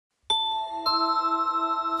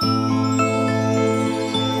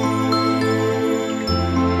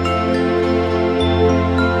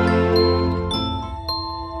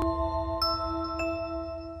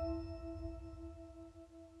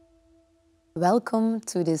Welcome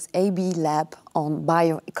to this ABlab on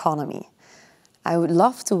bioeconomy. I would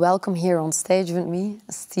love to welcome here on stage with me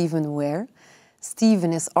Stephen Ware.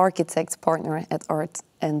 Stephen is architect partner at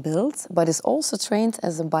Art&Build, but is also trained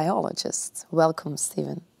as a biologist. Welcome,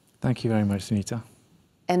 Stephen. Thank you very much, Sunita.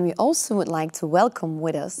 And we also would like to welcome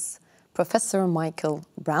with us Professor Michael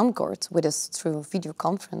Braungart with us through video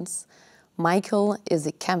conference. Michael is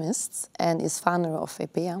a chemist and is founder of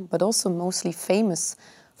EPEA, but also mostly famous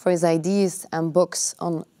for his ideas and books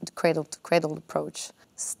on the cradle-to-cradle approach.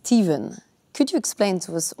 Stephen, could you explain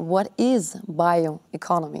to us what is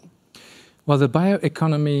bioeconomy? Well, the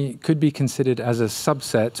bioeconomy could be considered as a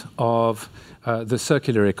subset of the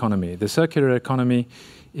circular economy. The circular economy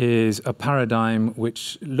is a paradigm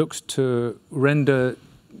which looks to render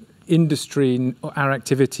industry, our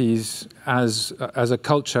activities as a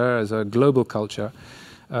culture, as a global culture,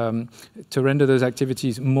 to render those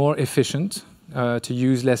activities more efficient, to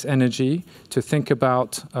use less energy, to think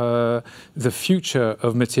about the future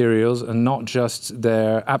of materials and not just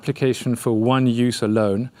their application for one use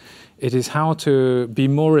alone. It is how to be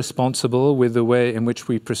more responsible with the way in which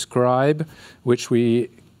we prescribe, which we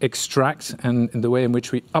extract, and the way in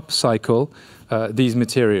which we upcycle these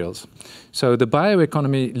materials. So the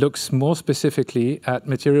bioeconomy looks more specifically at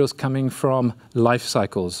materials coming from life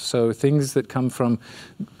cycles, so things that come from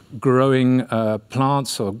growing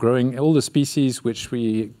plants or growing all the species which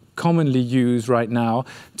we commonly use right now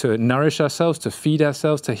to nourish ourselves, to feed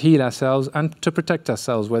ourselves, to heal ourselves, and to protect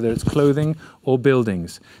ourselves, whether it's clothing or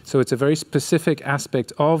buildings. So it's a very specific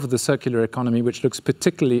aspect of the circular economy which looks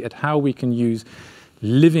particularly at how we can use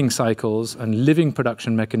living cycles and living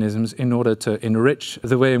production mechanisms in order to enrich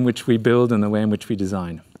the way in which we build and the way in which we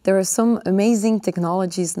design. There are some amazing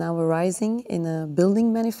technologies now arising in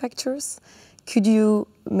building manufacturers. Could you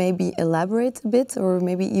maybe elaborate a bit, or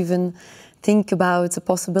maybe even think about a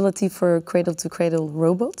possibility for cradle-to-cradle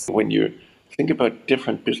robots? When you think about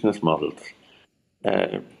different business models,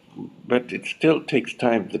 but it still takes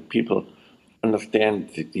time that people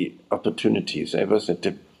understand the opportunities. I was at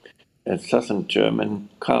a southern German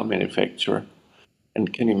car manufacturer,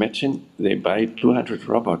 and can you imagine, they buy 200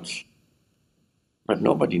 robots, but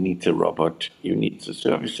nobody needs a robot. You need the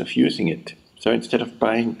service of using it. So instead of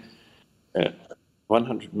buying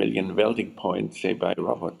 100 million welding points, they buy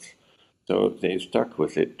robots. So they're stuck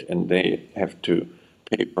with it, and they have to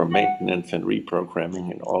pay for maintenance and reprogramming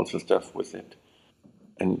and all the stuff with it.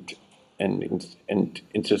 And in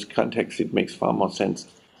this context, it makes far more sense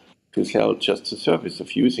to sell just the service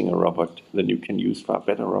of using a robot. Then you can use far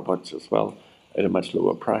better robots as well at a much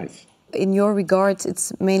lower price. In your regard,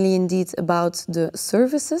 it's mainly indeed about the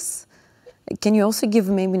services. Can you also give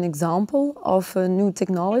maybe an example of a new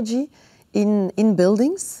technology in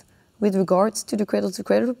buildings with regards to the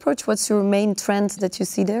cradle-to-cradle approach? What's your main trend that you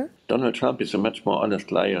see there? Donald Trump is a much more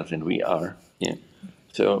honest liar than we are. Yeah.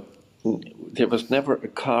 So there was never a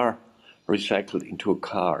car recycled into a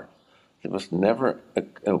car. There was never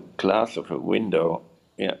a glass of a window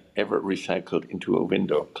ever recycled into a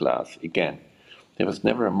window glass again. There was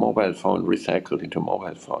never a mobile phone recycled into a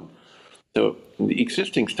mobile phone. So the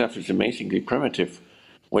existing stuff is amazingly primitive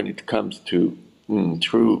when it comes to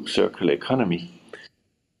true circular economy.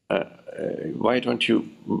 Why don't you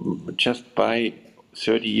just buy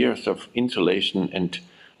 30 years of insulation and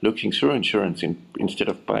looking through insurance instead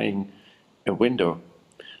of buying a window?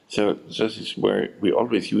 So this is where we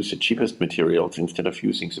always use the cheapest materials instead of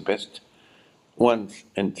using the best ones.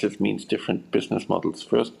 And this means different business models.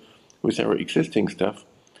 First, with our existing stuff.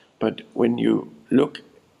 But when you look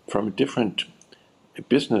from a different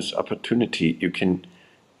business opportunity, you can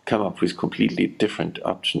come up with completely different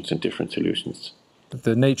options and different solutions.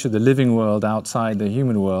 The nature of the living world outside the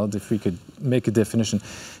human world, if we could make a definition,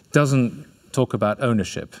 doesn't talk about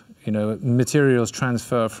ownership. You know, materials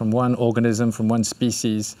transfer from one organism, from one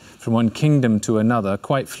species, from one kingdom to another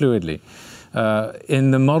quite fluidly.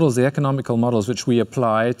 In the models, the economical models which we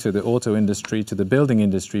apply to the auto industry, to the building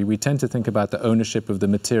industry, we tend to think about the ownership of the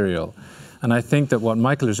material. And I think that what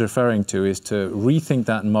Michael is referring to is to rethink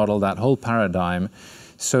that model, that whole paradigm,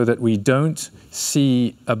 so that we don't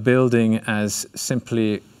see a building as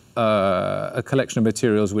simply a collection of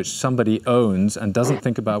materials which somebody owns and doesn't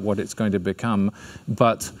think about what it's going to become,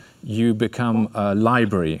 but you become a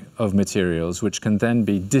library of materials which can then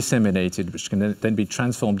be disseminated, which can then be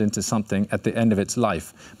transformed into something at the end of its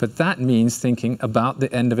life. But that means thinking about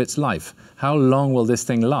the end of its life. How long will this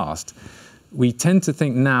thing last? We tend to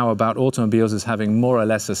think now about automobiles as having more or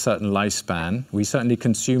less a certain lifespan. We certainly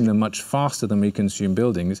consume them much faster than we consume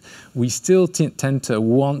buildings. We still tend to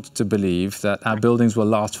want to believe that our buildings will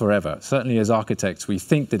last forever. Certainly as architects, we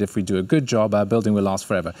think that if we do a good job, our building will last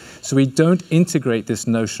forever. So we don't integrate this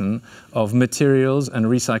notion of materials and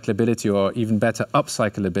recyclability, or even better,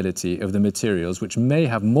 upcyclability of the materials, which may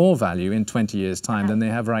have more value in 20 years' time than they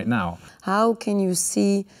have right now. How can you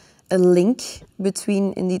see a link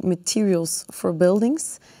between indeed materials for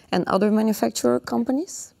buildings and other manufacturer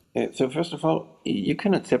companies? So first of all, you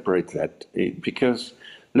cannot separate that because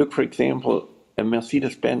look, for example, a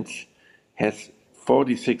Mercedes-Benz has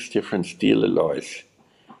 46 different steel alloys.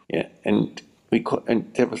 Yeah, and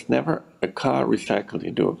there was never a car recycled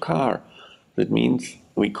into a car. That means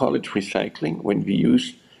we call it recycling when we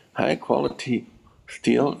use high quality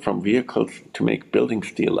steel from vehicles to make building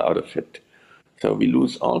steel out of it. So we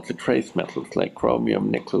lose all the trace metals like chromium,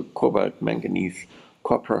 nickel, cobalt, manganese,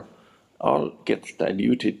 copper, all gets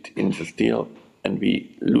diluted in the steel and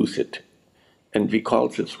we lose it. And we call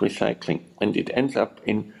this recycling, and it ends up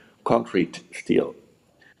in concrete steel.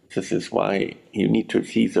 This is why you need to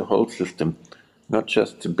see the whole system, not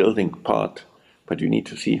just the building part, but you need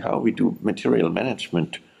to see how we do material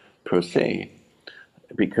management per se,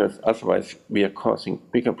 because otherwise we are causing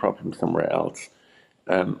bigger problems somewhere else.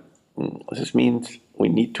 This means we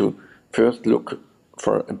need to first look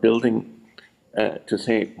for a building to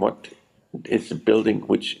say what is a building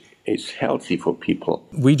which is healthy for people.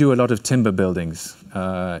 We do a lot of timber buildings.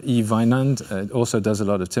 Yves Wynand also does a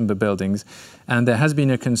lot of timber buildings. And there has been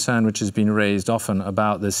a concern which has been raised often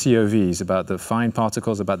about the COVs, about the fine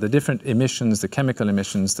particles, about the different emissions, the chemical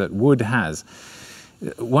emissions that wood has.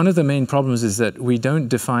 One of the main problems is that we don't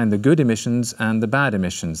define the good emissions and the bad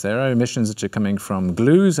emissions. There are emissions which are coming from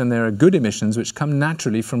glues, and there are good emissions which come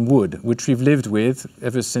naturally from wood, which we've lived with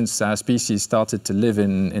ever since our species started to live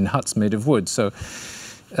in huts made of wood. So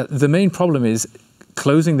the main problem is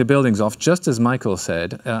closing the buildings off, just as Michael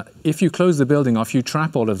said. If you close the building off, you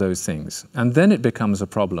trap all of those things, and then it becomes a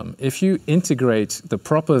problem. If you integrate the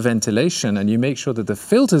proper ventilation and you make sure that the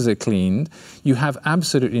filters are cleaned, you have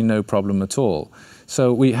absolutely no problem at all.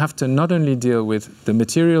 So we have to not only deal with the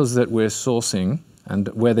materials that we're sourcing and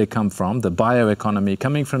where they come from, the bioeconomy,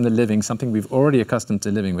 coming from the living, something we've already accustomed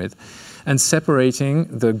to living with, and separating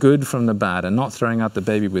the good from the bad and not throwing out the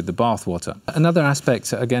baby with the bathwater. Another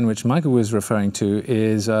aspect, again, which Michael was referring to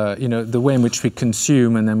is the way in which we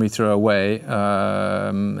consume and then we throw away.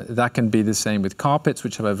 That can be the same with carpets,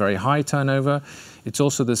 which have a very high turnover. It's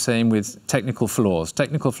also the same with technical floors.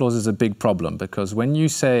 Technical floors is a big problem because when you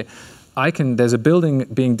say, there's a building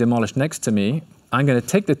being demolished next to me, I'm going to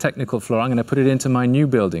take the technical floor, I'm going to put it into my new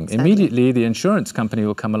building. Exactly. Immediately, the insurance company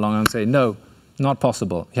will come along and say, no, not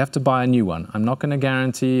possible. You have to buy a new one. I'm not going to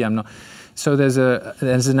guarantee, I'm not. So there's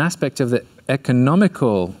an aspect of the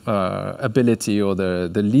economical ability or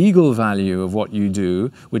the legal value of what you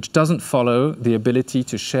do, which doesn't follow the ability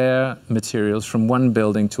to share materials from one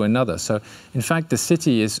building to another. So in fact, the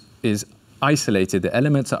city is isolated. The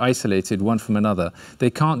elements are isolated one from another. They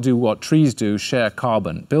can't do what trees do, share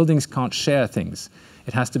carbon. Buildings can't share things.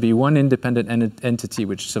 It has to be one independent entity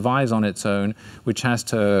which survives on its own, which has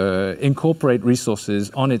to incorporate resources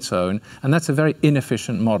on its own, and that's a very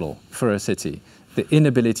inefficient model for a city. The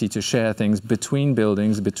inability to share things between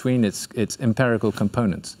buildings, between its empirical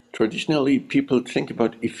components. Traditionally, people think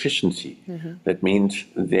about efficiency. Mm-hmm. That means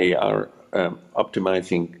they are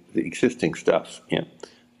optimizing the existing stuff. Yeah.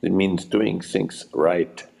 That means doing things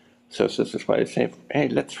right. So this is why I say, hey,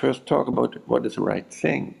 let's first talk about what is the right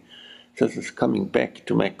thing. This is coming back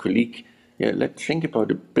to my colleague. Yeah, let's think about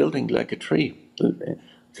a building like a tree.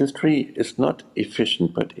 This tree is not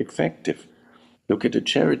efficient, but effective. Look at a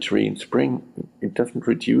cherry tree in spring. It doesn't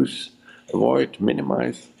reduce, avoid,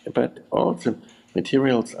 minimize, but all the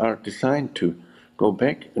materials are designed to go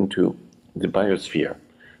back into the biosphere.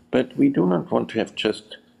 But we do not want to have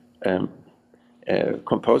just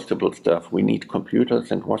compostable stuff. We need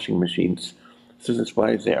computers and washing machines. This is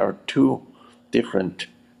why there are two different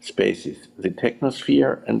spaces, the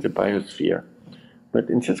technosphere and the biosphere. But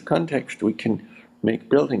in this context, we can make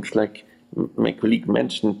buildings like my colleague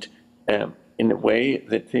mentioned in a way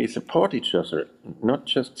that they support each other, not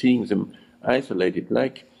just seeing them isolated,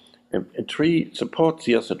 like a tree supports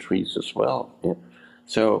the other trees as well. Yeah.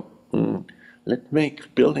 So let's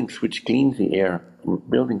make buildings which clean the air,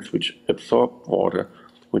 buildings which absorb water,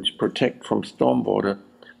 which protect from stormwater,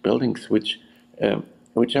 buildings which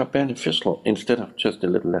are beneficial instead of just a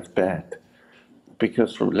little less bad.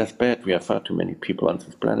 Because from less bad, we have far too many people on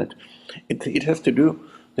this planet. It has to do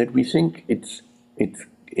that we think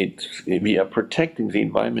we are protecting the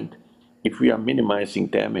environment if we are minimizing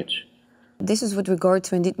damage. This is with regard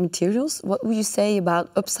to indeed materials. What would you say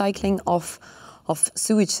about upcycling of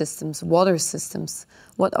sewage systems, water systems?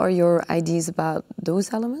 What are your ideas about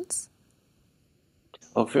those elements?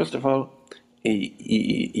 Well, first of all,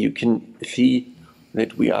 you can see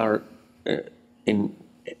that we are in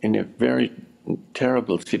a very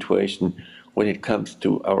terrible situation when it comes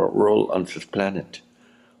to our role on this planet.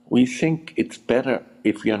 We think it's better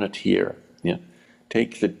if we are not here. Yeah?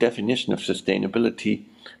 Take the definition of sustainability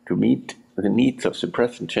to meet the needs of the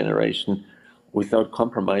present generation without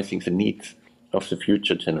compromising the needs of the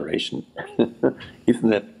future generation. Isn't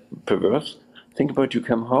that perverse? Think about you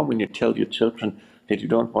come home and you tell your children that you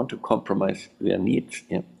don't want to compromise their needs.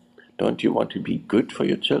 Yeah? Don't you want to be good for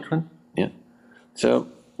your children? Yeah. So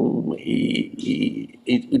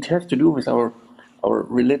it has to do with our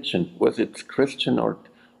religion, whether it's Christian or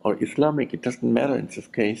Islamic, it doesn't matter in this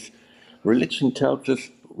case. Religion tells us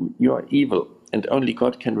you are evil and only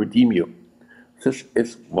God can redeem you. This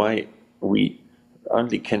is why we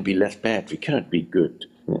only can be less bad, we cannot be good.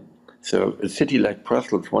 Yeah. So a city like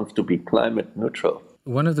Brussels wants to be climate neutral.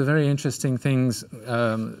 One of the very interesting things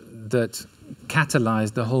that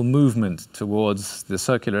catalyzed the whole movement towards the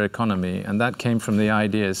circular economy, and that came from the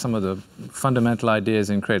ideas, some of the fundamental ideas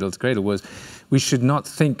in Cradle to Cradle, was we should not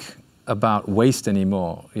think about waste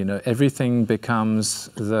anymore. You know, everything becomes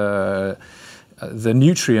the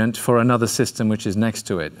nutrient for another system which is next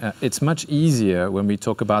to it. It's much easier when we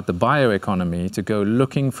talk about the bioeconomy to go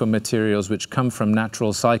looking for materials which come from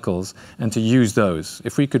natural cycles and to use those.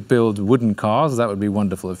 If we could build wooden cars, that would be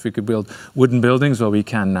wonderful. If we could build wooden buildings, well, we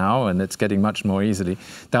can now, and it's getting much more easily,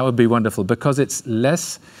 that would be wonderful, because it's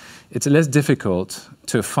less difficult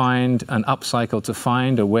to find an upcycle, to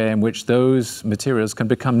find a way in which those materials can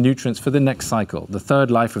become nutrients for the next cycle, the third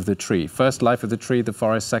life of the tree. First life of the tree, the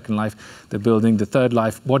forest, second life, the building, the third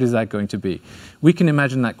life, what is that going to be? We can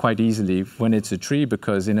imagine that quite easily when it's a tree,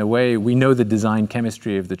 because in a way we know the design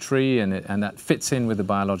chemistry of the tree, and that fits in with the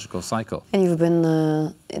biological cycle. And you've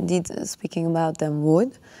been indeed speaking about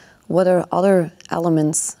wood. What are other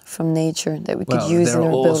elements from nature that we could use in our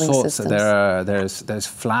building systems? There's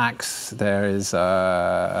flax, there's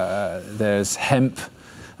hemp.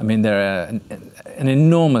 I mean, there are an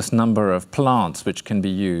enormous number of plants which can be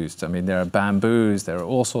used. I mean, there are bamboos, there are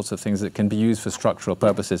all sorts of things that can be used for structural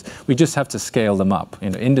purposes. We just have to scale them up.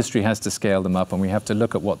 You know, industry has to scale them up, and we have to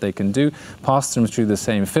look at what they can do, pass them through the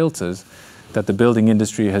same filters that the building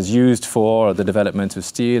industry has used for the development of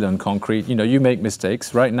steel and concrete. You know, you make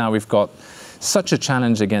mistakes. Right now we've got such a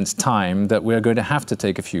challenge against time that we're going to have to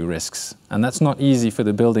take a few risks. And that's not easy for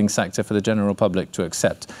the building sector, for the general public to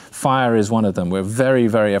accept. Fire is one of them. We're very,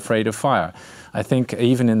 very afraid of fire. I think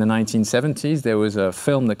even in the 1970s, there was a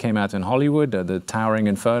film that came out in Hollywood, The Towering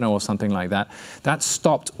Inferno or something like that. That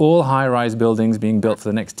stopped all high-rise buildings being built for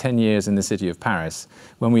the next 10 years in the city of Paris.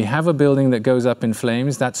 When we have a building that goes up in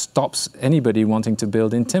flames, that stops anybody wanting to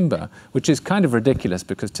build in timber, which is kind of ridiculous,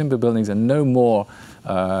 because timber buildings are no more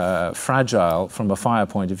fragile from a fire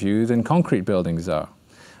point of view than concrete buildings are.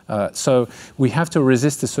 So we have to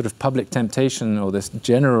resist this sort of public temptation, or this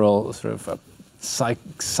general sort of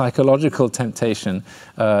psychological temptation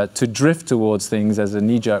to drift towards things as a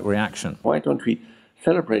knee-jerk reaction. Why don't we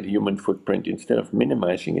celebrate a human footprint instead of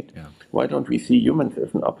minimizing it? Yeah. Why don't we see humans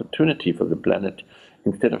as an opportunity for the planet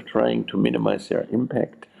instead of trying to minimize their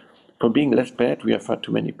impact? For being less bad, we have far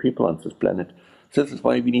too many people on this planet. This is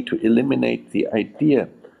why we need to eliminate the idea,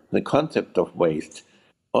 the concept of waste.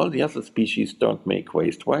 All the other species don't make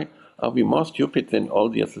waste. Why are we more stupid than all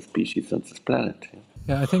the other species on this planet?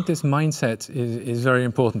 Yeah, I think this mindset is very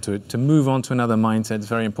important. To move on to another mindset is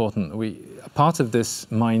very important. Part of this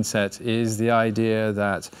mindset is the idea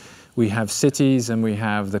that we have cities and we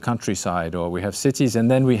have the countryside, or we have cities and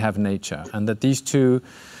then we have nature, and that these two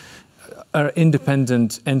are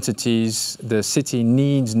independent entities. The city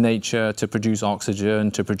needs nature to produce oxygen,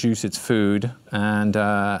 to produce its food, and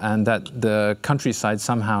that the countryside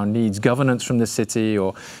somehow needs governance from the city,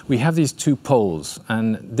 or we have these two poles,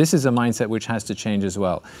 and this is a mindset which has to change as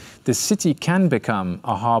well. The city can become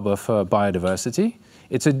a harbor for biodiversity.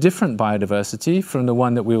 It's a different biodiversity from the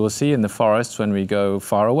one that we will see in the forests when we go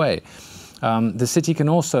far away. The city can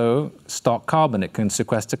also stock carbon. It can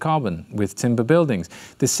sequester carbon with timber buildings.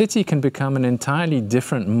 The city can become an entirely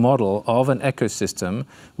different model of an ecosystem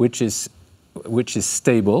which is which is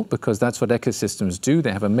stable, because that's what ecosystems do.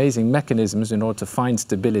 They have amazing mechanisms in order to find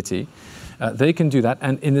stability. They can do that,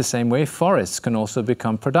 and in the same way, forests can also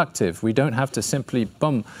become productive. We don't have to simply,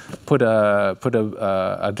 put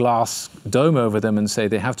a glass dome over them and say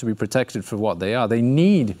they have to be protected for what they are. They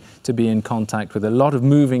need to be in contact with a lot of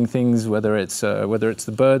moving things, whether it's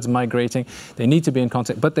the birds migrating. They need to be in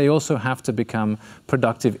contact, but they also have to become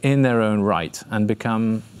productive in their own right and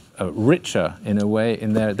become richer in a way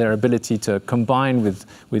in their ability to combine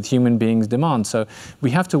with human beings' demands. So we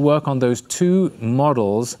have to work on those two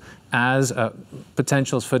models as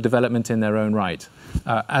potentials for development in their own right.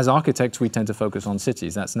 As architects, we tend to focus on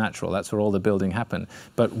cities. That's natural. That's where all the building happen.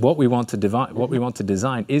 But what we want to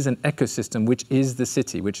design is an ecosystem which is the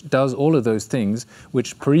city, which does all of those things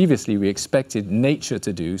which previously we expected nature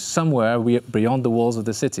to do somewhere beyond the walls of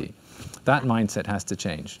the city. That mindset has to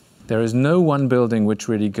change. There is no one building which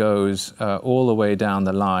really goes all the way down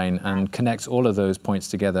the line and connects all of those points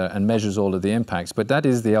together and measures all of the impacts, but that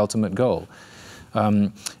is the ultimate goal.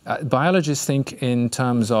 Biologists think in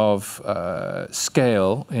terms of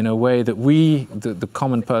scale in a way that the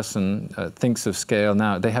common person thinks of scale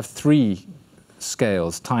now. They have three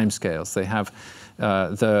scales, time scales. They have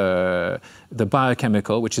the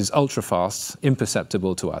biochemical, which is ultra fast,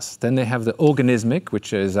 imperceptible to us. Then they have the organismic,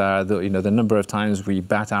 which is the number of times we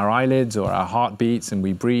bat our eyelids or our heart beats and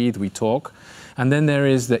we breathe, we talk. And then there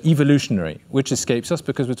is the evolutionary, which escapes us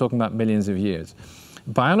because we're talking about millions of years.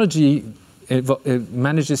 Biology it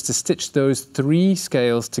manages to stitch those three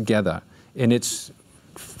scales together in its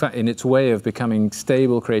way of becoming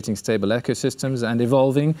stable, creating stable ecosystems and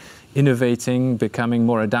evolving, innovating, becoming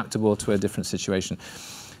more adaptable to a different situation.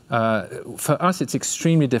 For us, it's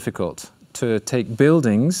extremely difficult to take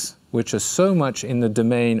buildings which are so much in the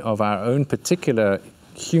domain of our own particular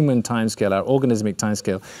human timescale, our organismic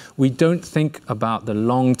timescale. We don't think about the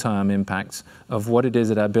long-term impacts of what it is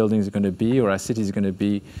that our buildings are going to be or our cities are going to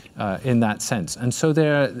be in that sense. And so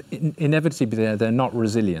they're inevitably they're not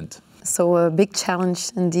resilient. So a big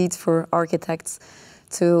challenge indeed for architects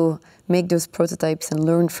to make those prototypes and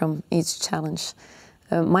learn from each challenge.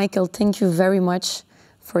 Michael, thank you very much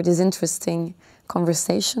for this interesting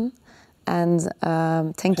conversation. And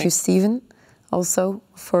thank you, Stephen, also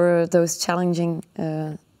for those challenging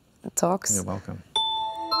talks. You're welcome.